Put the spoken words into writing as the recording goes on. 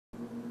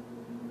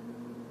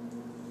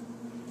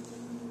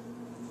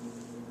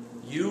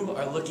You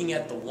are looking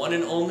at the one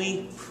and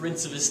only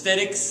Prince of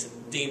Aesthetics,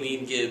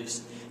 Damian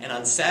Gibbs. And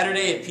on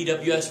Saturday at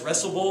PWS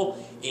Wrestle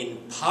Bowl in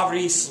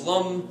poverty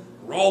slum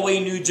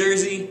Rahway, New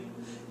Jersey,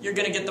 you're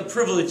going to get the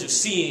privilege of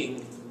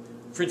seeing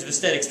Prince of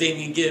Aesthetics,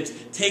 Damian Gibbs,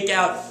 take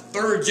out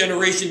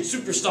third-generation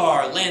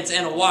superstar Lance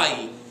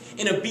Anoa'i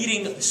in a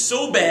beating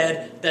so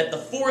bad that the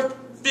fourth,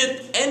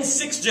 fifth, and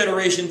sixth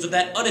generations of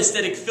that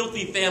unesthetic,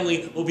 filthy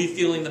family will be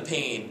feeling the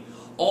pain.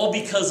 All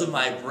because of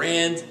my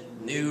brand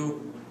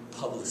new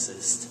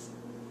publicist.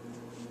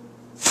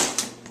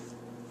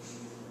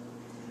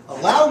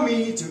 Allow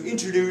me to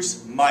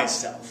introduce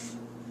myself.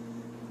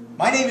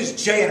 My name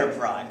is J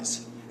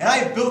Enterprise, and I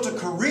have built a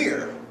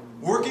career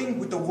working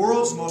with the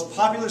world's most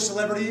popular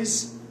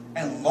celebrities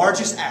and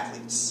largest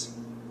athletes.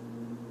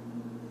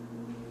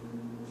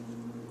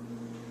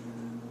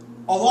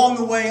 Along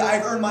the way,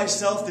 I've earned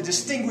myself the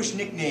distinguished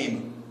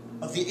nickname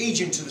of the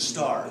Agent to the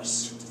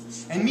Stars.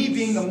 And me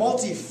being the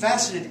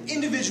multifaceted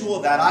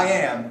individual that I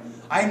am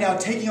now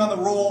taking on the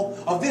role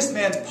of this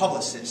man's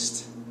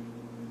publicist.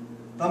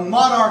 The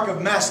monarch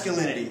of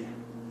masculinity.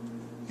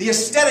 The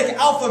aesthetic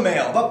alpha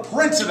male, the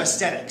Prince of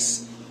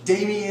Aesthetics,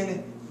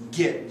 Damian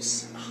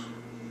Gibbs.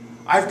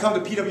 I've come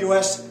to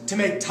PWS to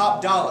make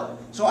top dollar,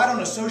 so I don't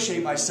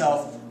associate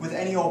myself with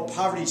any old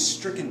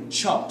poverty-stricken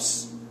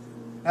chumps.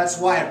 That's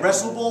why at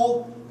Wrestle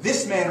Bowl,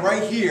 this man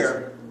right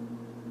here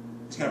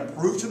is going to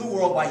prove to the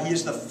world why he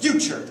is the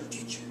future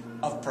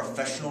of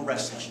professional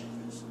wrestling.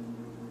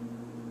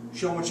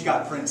 Show him what you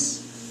got,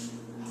 Prince.